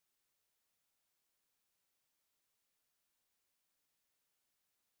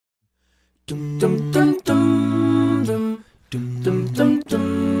Here's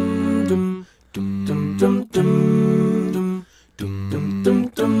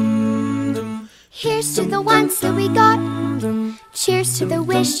to the ones that we got. Cheers to the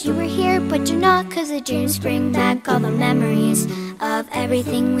wish you were here, but you're not, 'cause the dreams bring back all the memories of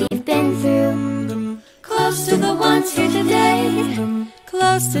everything we've been through. Close to the ones here today,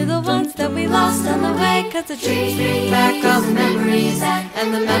 close to the ones that we lost on the way, 'cause the dreams bring back all the memories,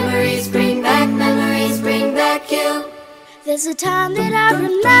 and the memories bring back you. There's a time that I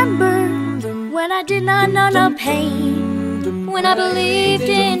remember when I did not know no pain, when I believed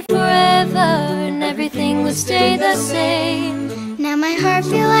in forever and everything would stay the same. Now my heart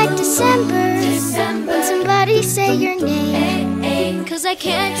feel like December when somebody say your name, 'cause I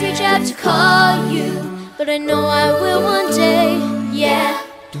can't reach out to call you, but I know I will one day, yeah.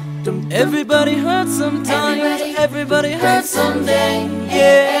 Everybody hurts sometimes, everybody hurts someday,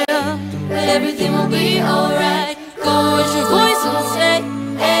 yeah. But everything will be alright. Go raise your voice and say,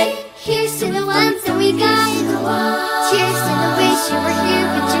 hey. Here's to the ones that we got. Cheers to the wish you were here,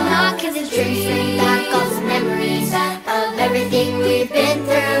 but you're not, 'cause the dreams bring back all the memories of everything we've been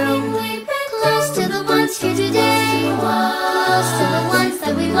through. Close to the ones here today, close to the ones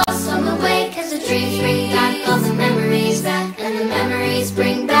that we lost on the way, 'cause the dreams bring back all the memories, and the memories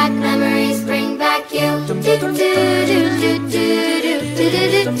bring back you.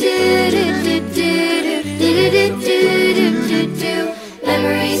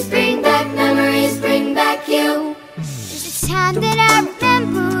 Memories bring back you. There's a time that I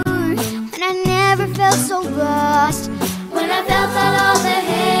remember when I never felt so lost, when I felt that all the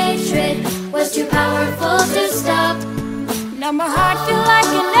hatred was too powerful to stop. Now my heart feels like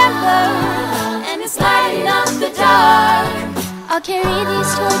an ember, and it's lighting up the dark. I'll carry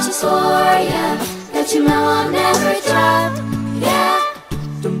these torches for you, that you know I'll never drop, yeah.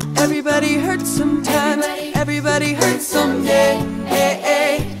 Everybody hurts sometimes, everybody hurts someday, hey,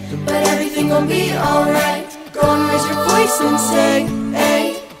 hey. But everything gon' be alright. Go and raise your voice and say, hey.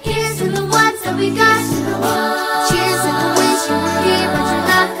 Here's to the ones that we got. Cheers to the wish you were here, but you're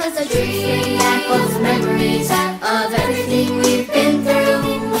not, 'cause the dreams bring back all the memories of everything we've been through.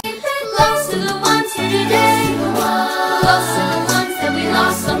 Close to the ones here today, close to the ones that we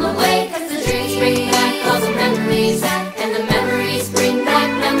lost on the way, 'cause the dreams bring back all the memories, and the memories bring back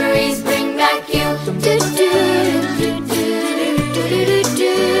you. Memories bring back you.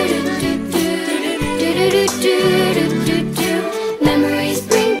 Memories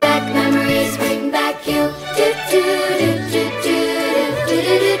bring back you. Memories bring back you. Here's to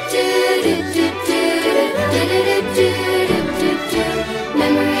the one that we got.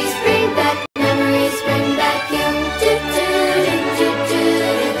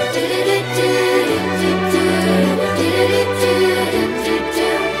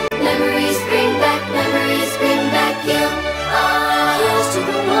 Memories bring back you. Here's to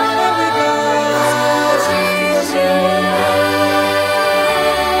the one.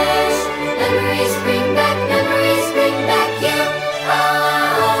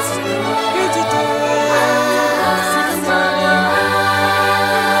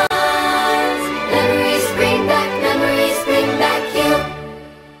 Memories bring back you.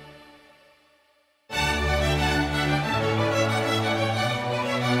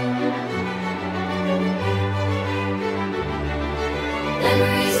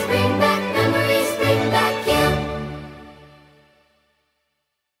 Memories bring back you.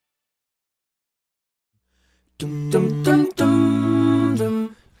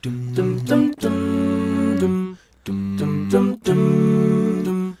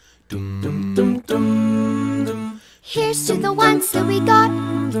 Here's to the ones that we got.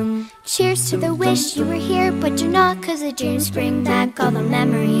 Cheers to the wish you were here, but you're not, 'cause the dreams bring back all the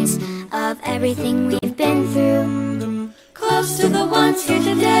memories of everything we've been through. Close to the ones here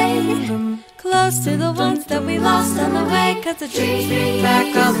today, close to the ones that we lost on the way, 'cause the dreams bring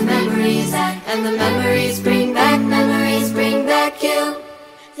back all the memories, and the memories bring back you.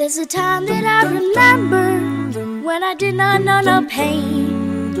 There's a time that I remember when I did not know no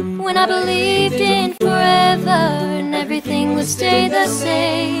pain, when I believed in forever and everything would stay the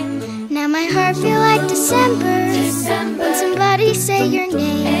same. Now my heart feel like December when somebody say your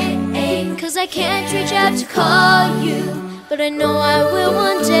name, 'cause I can't reach out to call you, but I know I will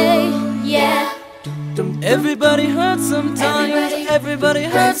one day, yeah. Everybody hurts sometimes, everybody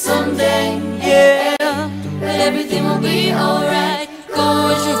hurts someday, yeah. But everything will be alright. Go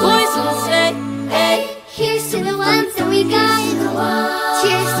raise your voice and say, hey. Here's to the ones that we got.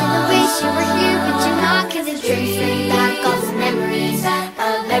 Cheers to the wish you were here, but you're not, 'cause the dreams bring back all the memories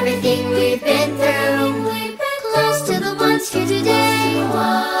of everything we've been through. Close to the ones here today,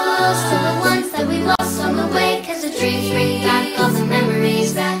 close to the ones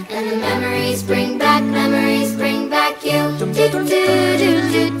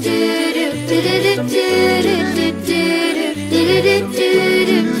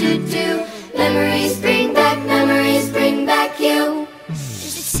Memories bring back you.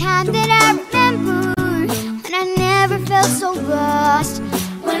 There's a time that I remember when I never felt so lost.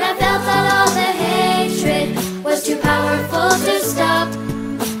 When I felt that all the hatred was too powerful to stop.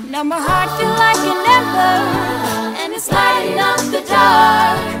 Now my heart feels like an ember, And it's lighting up the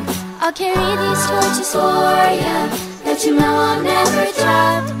dark. I'll carry these torches for ya. Let you know I'll never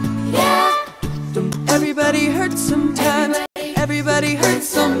drop. Yeah. Everybody hurts sometimes, everybody hurts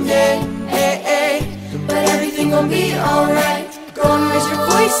someday. Hey, hey. But everything gon' be alright. Go and raise your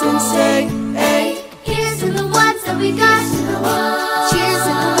voice and say, hey. Here's to the ones that we got. Cheers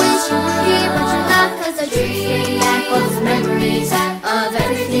to the wish you were here, but you're not. 'Cause our dreams bring back all those memories of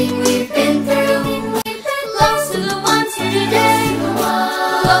everything we've been through. Close to the ones here today.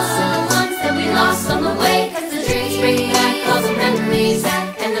 Close to the ones that we lost on the way. 'Cause the dreams bring back all the memories.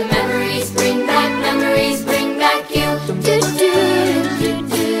 And the memories bring back you. Do do do do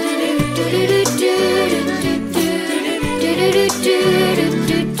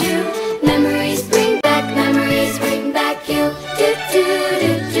Memories bring back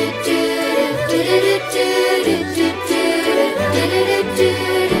you.